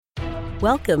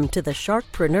Welcome to the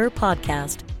Sharkpreneur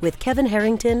Podcast with Kevin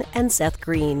Harrington and Seth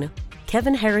Green.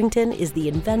 Kevin Harrington is the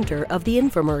inventor of the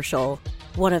infomercial,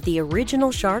 one of the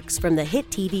original sharks from the hit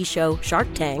TV show Shark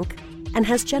Tank, and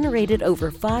has generated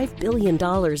over $5 billion in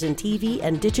TV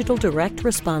and digital direct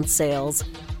response sales.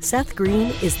 Seth Green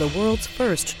is the world's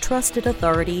first trusted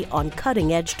authority on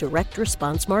cutting-edge direct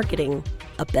response marketing,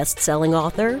 a best-selling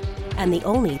author, and the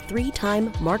only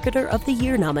 3-time Marketer of the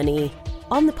Year nominee.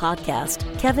 On the podcast,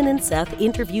 Kevin and Seth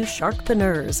interview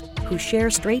sharkpreneurs who share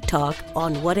straight talk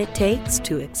on what it takes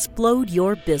to explode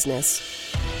your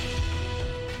business.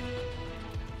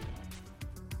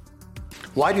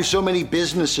 Why do so many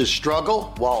businesses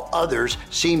struggle while others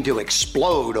seem to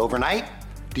explode overnight?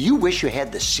 Do you wish you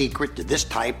had the secret to this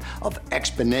type of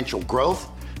exponential growth?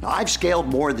 Now, I've scaled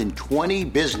more than 20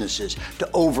 businesses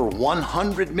to over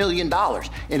 $100 million,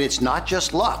 and it's not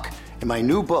just luck. In my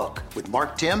new book with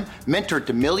Mark Timm, Mentor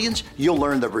to Millions, you'll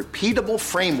learn the repeatable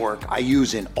framework I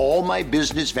use in all my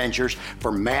business ventures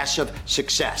for massive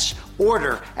success.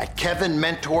 Order at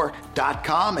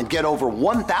kevinmentor.com and get over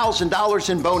 $1,000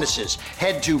 in bonuses.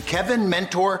 Head to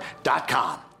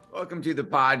kevinmentor.com. Welcome to the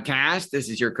podcast. This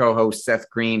is your co-host, Seth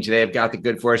Green. Today, I've got the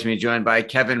good fortune to be joined by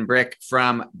Kevin Brick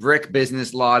from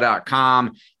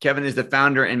brickbusinesslaw.com. Kevin is the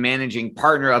founder and managing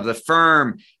partner of the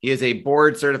firm. He is a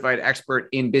board-certified expert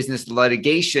in business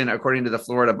litigation, according to the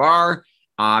Florida Bar.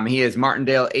 He is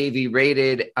Martindale AV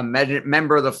rated, a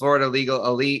member of the Florida Legal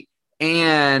Elite,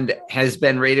 and has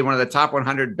been rated one of the top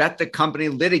 100 Bet the Company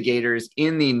litigators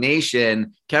in the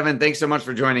nation. Kevin, thanks so much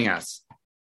for joining us.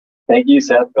 Thank you,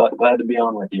 Seth. Glad to be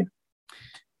on with you.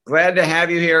 Glad to have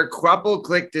you here. Couple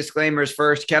quick disclaimers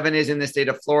first. Kevin is in the state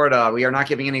of Florida. We are not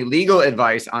giving any legal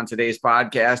advice on today's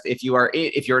podcast. If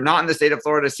you're not in the state of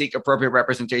Florida, seek appropriate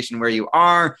representation where you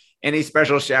are. And a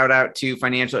special shout out to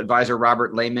financial advisor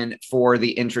Robert Lehman for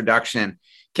the introduction.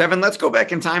 Kevin, let's go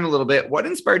back in time a little bit. What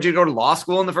inspired you to go to law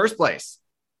school in the first place?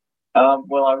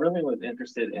 Well, I really was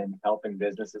interested in helping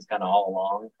businesses kind of all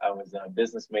along. I was a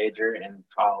business major in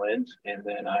college, and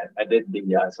then I did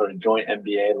the sort of joint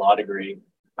MBA law degree.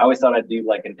 I always thought I'd do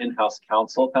like an in-house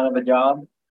counsel kind of a job,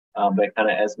 but kind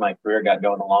of as my career got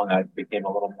going along, I became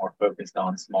a little more focused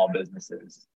on small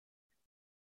businesses.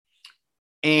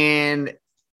 And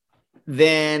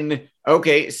then,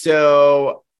 okay,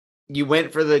 so you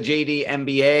went for the JD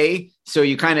MBA. So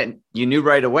you knew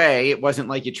right away. It wasn't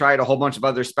like you tried a whole bunch of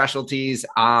other specialties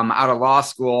out of law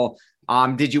school.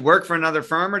 Did you work for another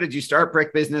firm, or did you start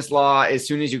Brick Business Law as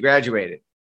soon as you graduated?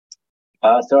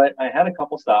 So I had a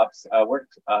couple stops. I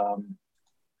worked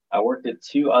at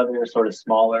 2 other sort of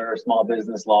small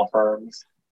business law firms.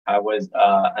 I was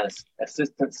an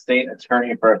assistant state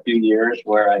attorney for a few years,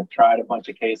 where I tried a bunch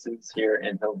of cases here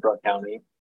in Hillsborough County.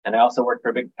 And I also worked for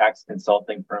a big tax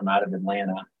consulting firm out of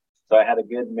Atlanta. So I had a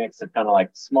good mix of kind of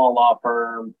like small law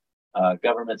firm,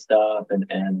 government stuff,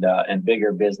 and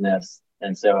bigger business.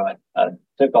 And so I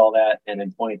took all that, and in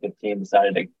 2015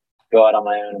 decided to go out on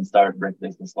my own and start Brick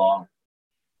Business Law.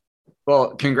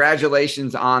 Well,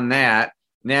 congratulations on that.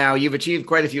 Now, you've achieved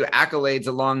quite a few accolades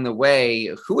along the way.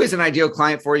 Who is an ideal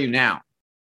client for you now?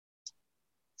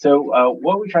 So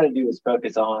what we try to do is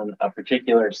focus on a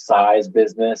particular size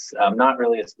business, not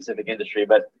really a specific industry,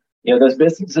 but those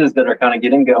businesses that are kind of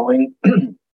getting going.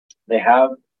 They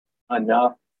have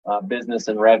enough business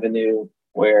and revenue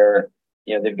where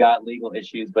they've got legal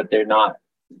issues, but they're not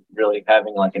really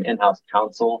having like an in-house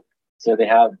counsel. So they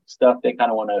have stuff they kind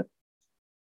of want to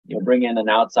bring in an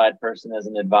outside person as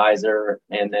an advisor,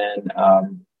 and then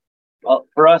well,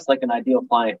 for us, like an ideal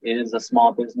client is a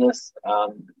small business.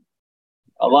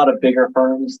 A lot of bigger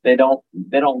firms, they don't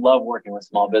love working with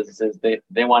small businesses.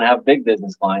 They want to have big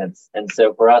business clients. And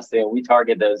so for us, we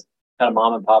target those kind of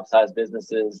mom and pop size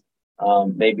businesses,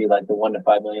 maybe like the $1 to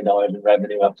 $5 million in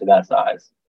revenue up to that size.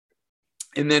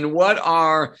 And then what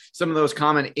are some of those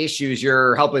common issues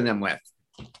you're helping them with?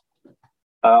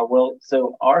 Well,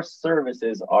 so our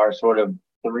services are sort of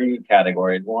 3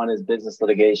 categories. One is business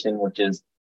litigation, which is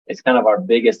it's kind of our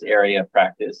biggest area of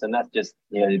practice. And that's just,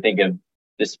 you think of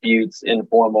disputes,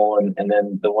 informal, and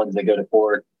then the ones that go to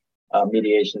court,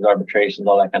 mediations, arbitrations,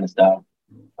 all that kind of stuff.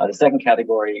 The second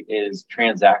category is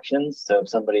transactions. So if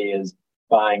somebody is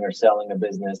buying or selling a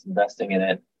business, investing in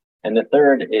it. And the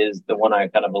third is the one I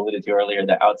kind of alluded to earlier,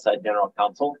 the outside general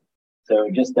counsel. So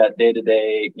just that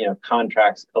day-to-day,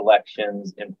 contracts,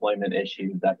 collections, employment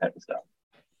issues, that type of stuff.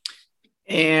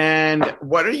 And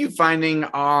what are you finding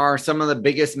are some of the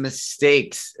biggest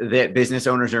mistakes that business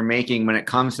owners are making when it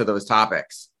comes to those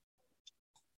topics?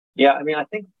 Yeah, I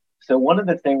think so. One of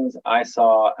the things I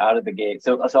saw out of the gate,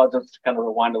 so I'll just kind of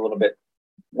rewind a little bit.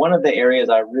 one of the areas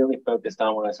I really focused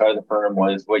on when I started the firm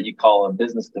was what you call a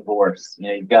business divorce.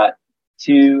 You've got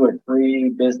 2 or 3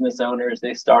 business owners.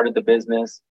 They started the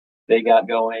business, they got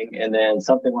going, and then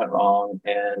something went wrong,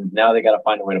 and now they got to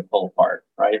find a way to pull apart,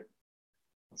 right?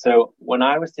 So when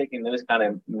I was taking those kind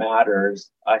of matters,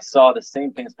 I saw the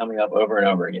same things coming up over and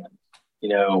over again.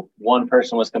 One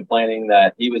person was complaining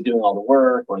that he was doing all the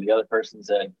work, or the other person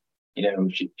said,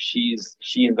 she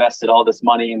invested all this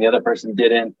money and the other person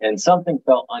didn't, and something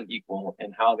felt unequal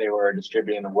in how they were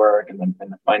distributing the work and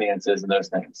the finances and those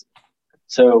things.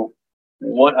 So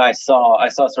what I saw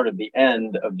sort of the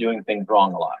end of doing things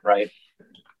wrong a lot, right?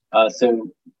 So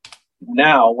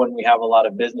now when we have a lot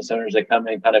of business owners that come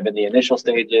in kind of in the initial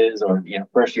stages or,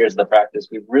 first years of the practice,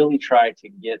 we really try to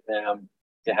get them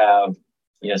to have,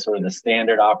 sort of the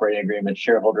standard operating agreement,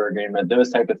 shareholder agreement, those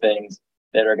type of things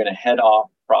that are going to head off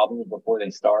problems before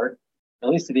they start, at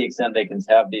least to the extent they can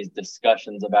have these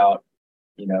discussions about,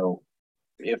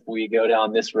 if we go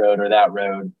down this road or that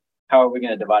road, how are we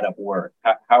going to divide up work?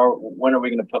 When are we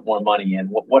going to put more money in?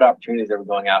 What opportunities are we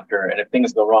going after? And if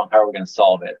things go wrong, how are we going to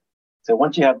solve it? So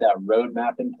once you have that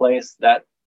roadmap in place, that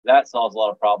solves a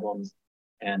lot of problems.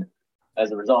 And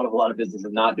as a result of a lot of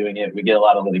businesses not doing it, we get a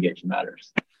lot of litigation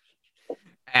matters.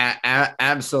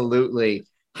 Absolutely.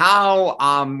 How,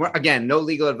 again, no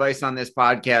legal advice on this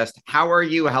podcast. How are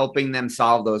you helping them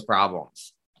solve those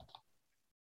problems?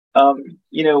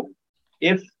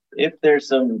 If there's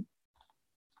some,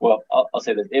 well, I'll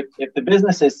say this, if the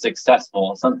business is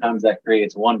successful, sometimes that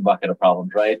creates one bucket of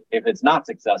problems, right? If it's not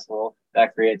successful,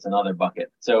 that creates another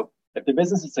bucket. So if the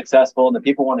business is successful and the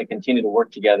people want to continue to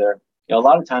work together, a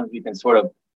lot of times we can sort of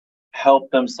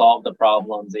help them solve the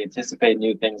problems, anticipate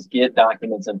new things, get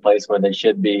documents in place where they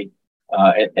should be,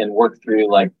 and work through,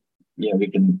 we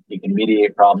can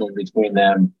mediate problems between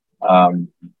them,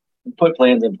 put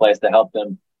plans in place to help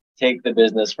them take the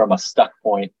business from a stuck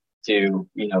point to,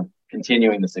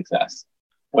 continuing the success.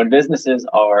 When business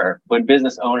owners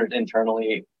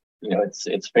internally,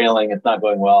 it's failing, it's not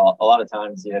going well, a lot of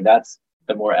times, that's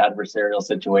the more adversarial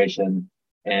situation.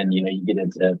 And, you get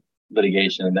into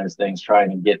litigation and those things,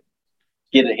 trying to get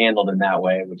it handled in that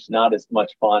way, which is not as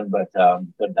much fun, but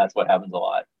that's what happens a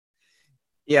lot.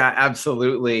 Yeah,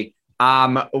 absolutely.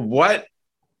 How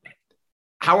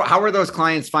are those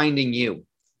clients finding you?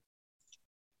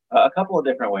 A couple of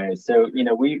different ways. So,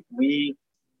 we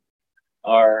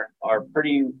are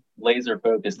pretty laser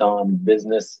focused on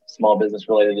small business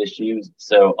related issues.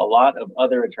 So a lot of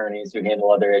other attorneys who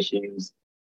handle other issues,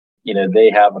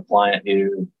 they have a client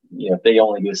who, if they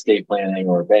only do estate planning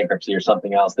or bankruptcy or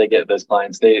something else, they get those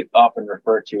clients, they often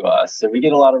refer to us. So we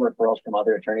get a lot of referrals from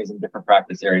other attorneys in different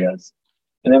practice areas.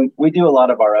 And then we do a lot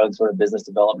of our own sort of business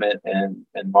development and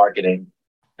marketing.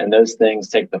 And those things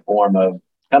take the form of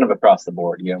kind of across the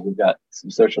board. We've got some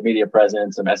social media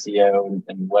presence, some SEO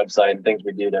and website and things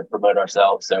we do to promote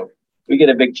ourselves. So we get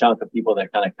a big chunk of people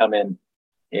that kind of come in,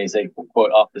 say,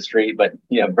 quote, off the street, but,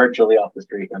 virtually off the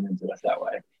street, come into us that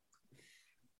way.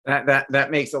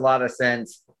 That makes a lot of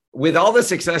sense. With all the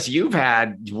success you've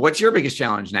had, what's your biggest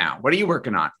challenge now? What are you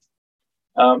working on?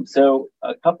 So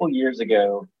a couple years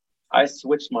ago, I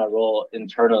switched my role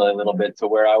internally a little bit to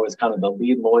where I was kind of the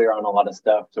lead lawyer on a lot of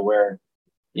stuff, to where,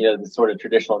 the sort of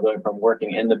traditional going from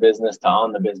working in the business to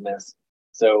on the business.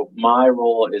 So my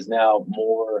role is now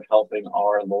more helping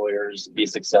our lawyers be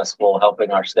successful,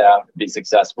 helping our staff be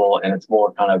successful. And it's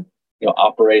more kind of,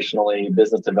 operationally,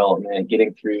 business development,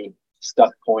 getting through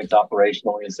stuck points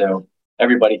operationally. So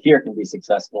everybody here can be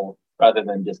successful rather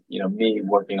than just, me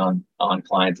working on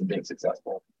clients and being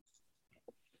successful.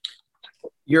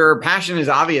 Your passion is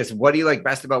obvious. What do you like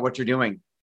best about what you're doing?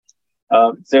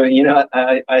 So,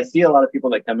 I see a lot of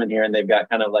people that come in here and they've got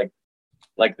kind of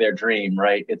like their dream,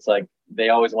 right? It's like they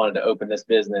always wanted to open this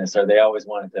business, or they always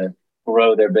wanted to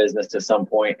grow their business to some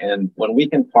point. And when we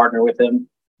can partner with them,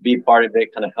 be part of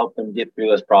it, kind of help them get through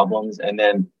those problems. And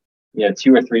then,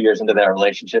 2 or 3 years into that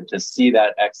relationship, to see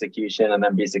that execution and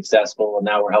then be successful. And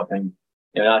now we're helping,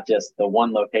 not just the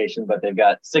one location, but they've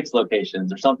got 6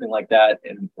 locations or something like that.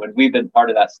 And when we've been part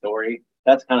of that story,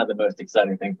 that's kind of the most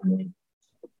exciting thing for me.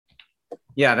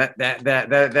 Yeah,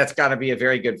 that's got to be a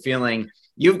very good feeling.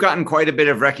 You've gotten quite a bit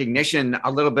of recognition, a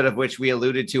little bit of which we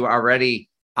alluded to already.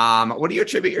 What do you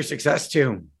attribute your success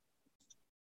to?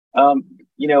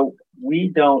 We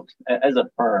don't, as a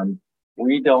firm,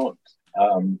 we don't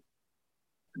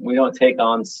take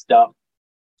on stuff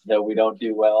that we don't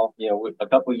do well. A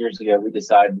couple of years ago, we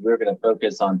decided we were going to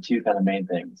focus on 2 kind of main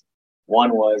things.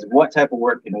 One was, what type of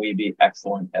work can we be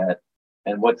excellent at,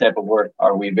 and what type of work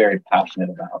are we very passionate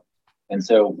about? And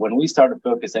so when we started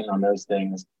focusing on those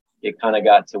things, it kind of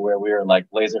got to where we were like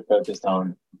laser focused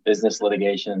on business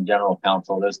litigation and general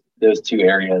counsel, those two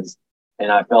areas.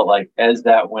 And I felt like as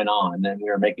that went on and we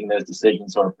were making those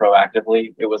decisions sort of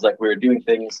proactively, it was like we were doing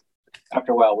things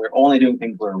after a while, we're only doing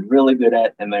things we're really good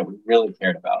at and that we really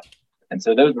cared about. And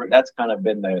so that's kind of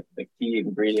been the key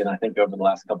ingredient, I think, over the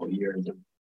last couple of years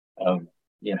of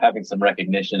having some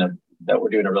recognition of that we're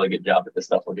doing a really good job at the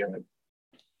stuff we're doing.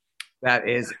 That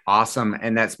is awesome.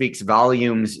 And that speaks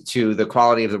volumes to the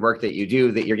quality of the work that you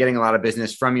do, that you're getting a lot of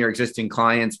business from your existing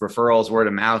clients, referrals, word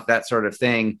of mouth, that sort of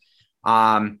thing.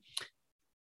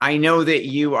 I know that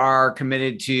you are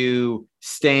committed to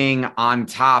staying on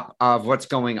top of what's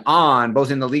going on, both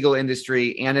in the legal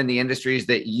industry and in the industries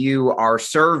that you are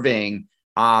serving.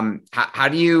 How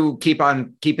do you keep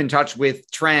in touch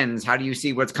with trends? How do you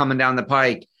see what's coming down the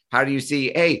pike? How do you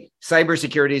see, hey,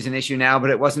 cybersecurity is an issue now, but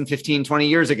it wasn't 15, 20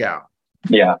 years ago?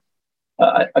 Yeah.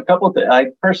 A couple of I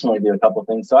personally do a couple of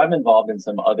things. So I'm involved in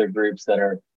some other groups that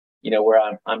are, where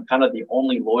I'm kind of the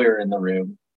only lawyer in the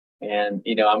room. And,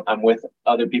 I'm with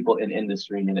other people in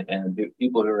industry and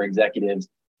people who are executives.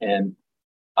 And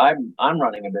I'm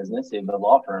running a business, a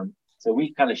law firm. So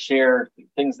we kind of share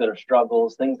things that are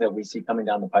struggles, things that we see coming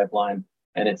down the pipeline.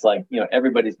 And it's like,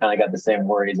 everybody's kind of got the same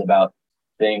worries about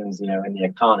things, in the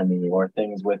economy or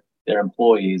things with their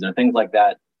employees or things like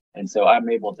that. And so I'm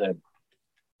able to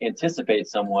anticipate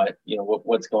somewhat,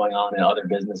 what's going on in other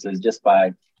businesses just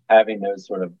by having those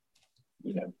sort of,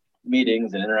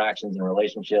 meetings and interactions and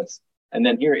relationships. And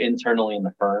then here internally in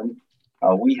the firm,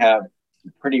 we have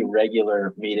pretty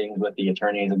regular meetings with the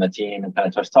attorneys and the team and kind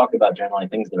of just talk about generally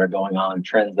things that are going on,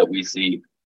 trends that we see.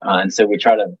 And so we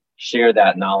try to share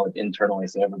that knowledge internally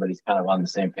so everybody's kind of on the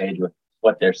same page with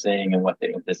what they're seeing and what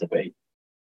they anticipate.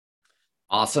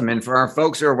 Awesome. And for our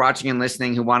folks who are watching and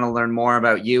listening who want to learn more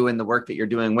about you and the work that you're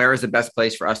doing, where is the best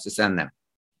place for us to send them?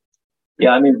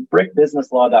 Yeah,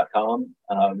 brickbusinesslaw.com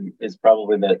is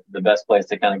probably the best place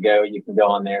to kind of go. You can go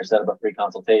on there, set up a free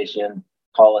consultation,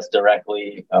 call us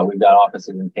directly. We've got offices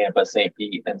in Tampa, St.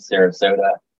 Pete, and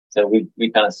Sarasota. So we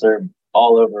kind of serve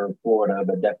all over Florida,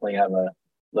 but definitely have a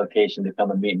location to come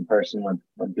and meet in person when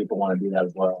people want to do that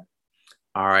as well.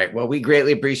 All right. Well, we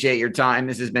greatly appreciate your time.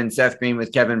 This has been Seth Green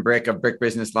with Kevin Brick of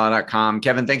brickbusinesslaw.com.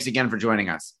 Kevin, thanks again for joining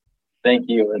us. Thank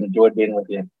you. And enjoyed being with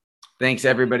you. Thanks,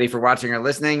 everybody, for watching or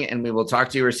listening, and we will talk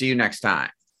to you or see you next time.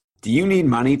 Do you need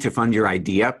money to fund your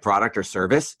idea, product, or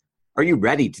service? Are you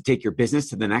ready to take your business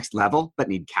to the next level, but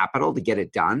need capital to get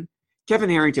it done? Kevin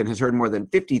Harrington has heard more than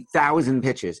 50,000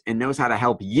 pitches and knows how to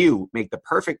help you make the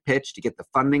perfect pitch to get the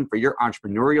funding for your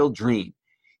entrepreneurial dream.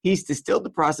 He's distilled the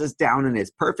process down in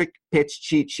his perfect pitch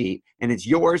cheat sheet, and it's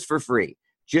yours for free.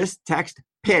 Just text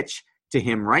PITCH to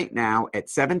him right now at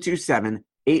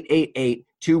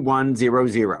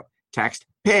 727-888-2100. Text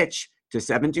PITCH to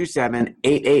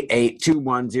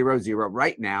 727-888-2100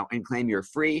 right now and claim your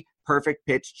free perfect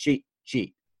pitch cheat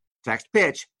sheet. Text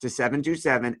PITCH to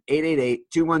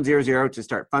 727-888-2100 to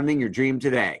start funding your dream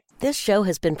today. This show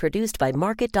has been produced by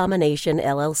Market Domination,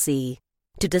 LLC.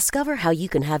 To discover how you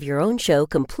can have your own show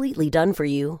completely done for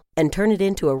you and turn it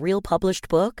into a real published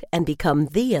book and become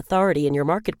the authority in your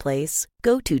marketplace,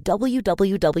 go to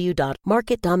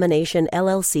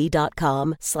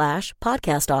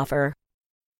www.marketdominationllc.com/podcast offer.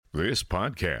 This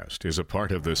podcast is a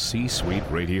part of the C-Suite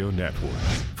Radio Network.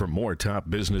 For more top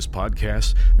business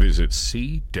podcasts, visit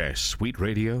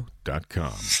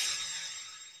c-suiteradio.com.